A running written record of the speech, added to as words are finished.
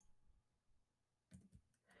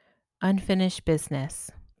Unfinished business.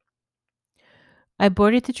 I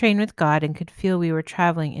boarded the train with God and could feel we were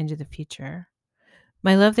traveling into the future.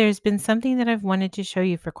 My love, there has been something that I've wanted to show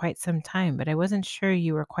you for quite some time, but I wasn't sure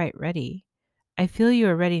you were quite ready. I feel you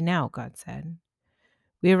are ready now, God said.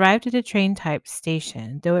 We arrived at a train type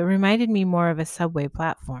station, though it reminded me more of a subway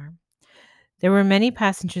platform. There were many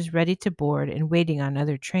passengers ready to board and waiting on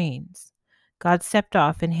other trains. God stepped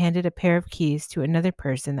off and handed a pair of keys to another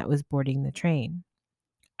person that was boarding the train.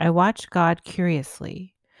 I watched God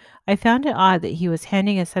curiously. I found it odd that he was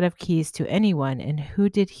handing a set of keys to anyone, and who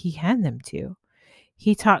did he hand them to?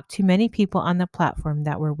 He talked to many people on the platform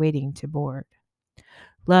that were waiting to board.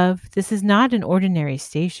 Love, this is not an ordinary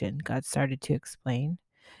station, God started to explain.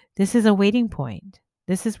 This is a waiting point.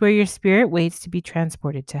 This is where your spirit waits to be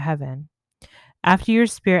transported to heaven. After your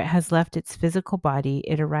spirit has left its physical body,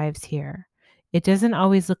 it arrives here. It doesn't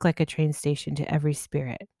always look like a train station to every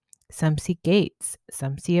spirit. Some see gates,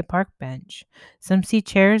 some see a park bench, some see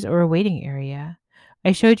chairs or a waiting area.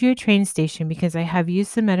 I showed you a train station because I have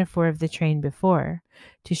used the metaphor of the train before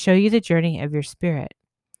to show you the journey of your spirit.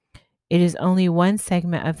 It is only one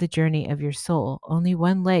segment of the journey of your soul, only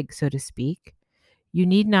one leg, so to speak. You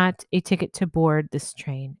need not a ticket to board this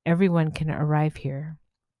train. Everyone can arrive here.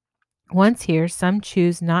 Once here, some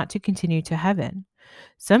choose not to continue to heaven.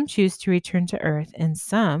 Some choose to return to earth, and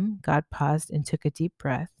some, God paused and took a deep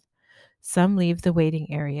breath, some leave the waiting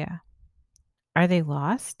area. Are they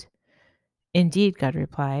lost? Indeed, God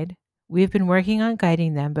replied. We have been working on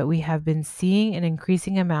guiding them, but we have been seeing an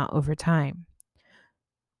increasing amount over time.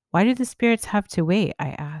 Why do the spirits have to wait? I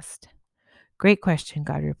asked. Great question,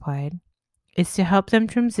 God replied. It's to help them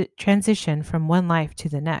transition from one life to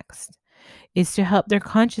the next. It's to help their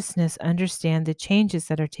consciousness understand the changes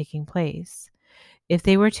that are taking place. If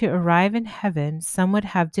they were to arrive in heaven, some would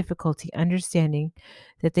have difficulty understanding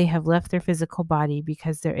that they have left their physical body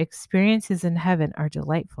because their experiences in heaven are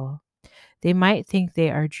delightful. They might think they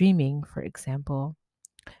are dreaming, for example.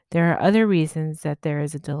 There are other reasons that there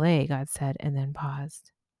is a delay, God said, and then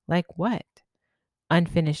paused. Like what?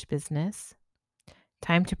 Unfinished business?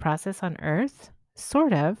 Time to process on earth?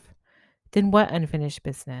 Sort of. Then what unfinished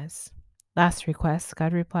business? Last request,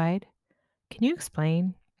 God replied. Can you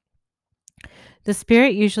explain? The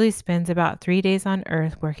spirit usually spends about 3 days on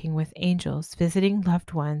earth working with angels, visiting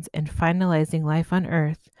loved ones, and finalizing life on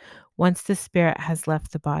earth once the spirit has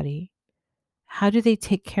left the body. How do they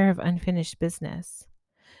take care of unfinished business?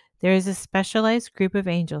 There is a specialized group of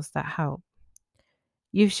angels that help.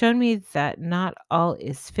 You've shown me that not all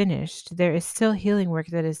is finished. There is still healing work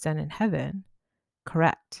that is done in heaven.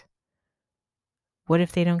 Correct. What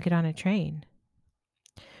if they don't get on a train?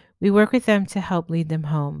 We work with them to help lead them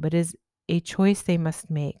home, but it is a choice they must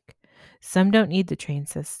make. Some don't need the train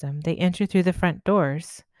system. They enter through the front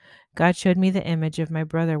doors. God showed me the image of my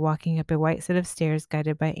brother walking up a white set of stairs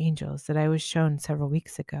guided by angels that I was shown several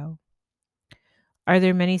weeks ago. Are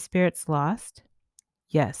there many spirits lost?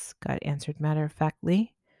 Yes, God answered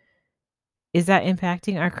matter-of-factly. Is that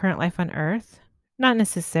impacting our current life on earth? Not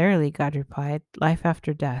necessarily, God replied. Life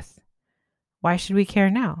after death. Why should we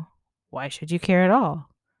care now? Why should you care at all?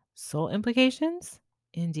 Soul implications?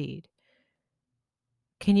 Indeed.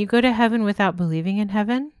 Can you go to heaven without believing in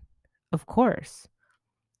heaven? Of course.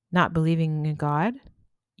 Not believing in God?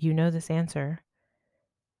 You know this answer.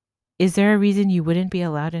 Is there a reason you wouldn't be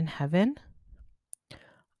allowed in heaven?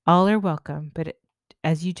 All are welcome, but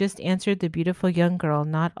as you just answered the beautiful young girl,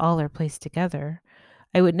 not all are placed together.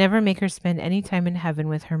 I would never make her spend any time in heaven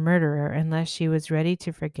with her murderer unless she was ready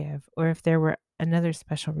to forgive, or if there were another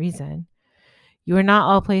special reason. You are not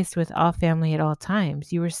all placed with all family at all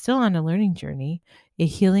times. You are still on a learning journey, a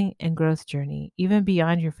healing and growth journey, even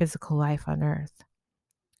beyond your physical life on earth.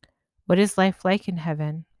 What is life like in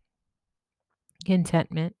heaven?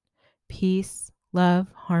 Contentment, peace, love,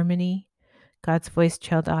 harmony. God's voice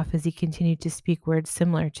trailed off as he continued to speak words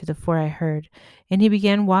similar to the four I heard, and he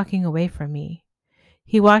began walking away from me.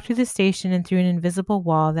 He walked through the station and through an invisible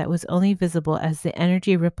wall that was only visible as the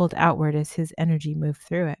energy rippled outward as his energy moved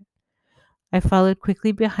through it. I followed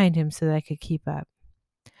quickly behind him so that I could keep up.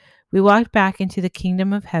 We walked back into the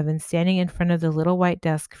kingdom of heaven, standing in front of the little white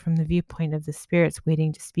desk from the viewpoint of the spirits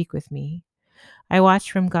waiting to speak with me. I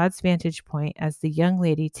watched from God's vantage point as the young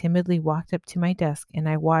lady timidly walked up to my desk, and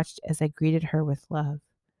I watched as I greeted her with love.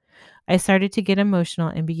 I started to get emotional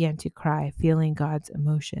and began to cry, feeling God's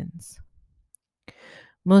emotions.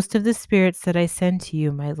 Most of the spirits that I send to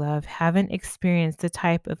you, my love, haven't experienced the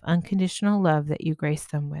type of unconditional love that you grace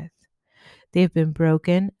them with. They have been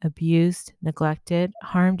broken, abused, neglected,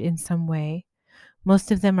 harmed in some way.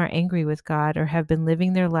 Most of them are angry with God or have been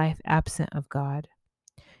living their life absent of God.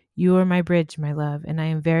 You are my bridge, my love, and I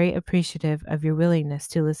am very appreciative of your willingness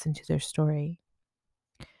to listen to their story.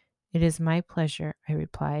 It is my pleasure, I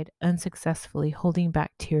replied, unsuccessfully holding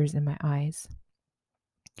back tears in my eyes.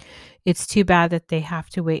 It's too bad that they have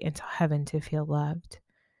to wait until heaven to feel loved.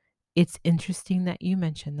 It's interesting that you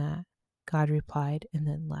mention that, God replied, and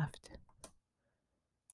then left.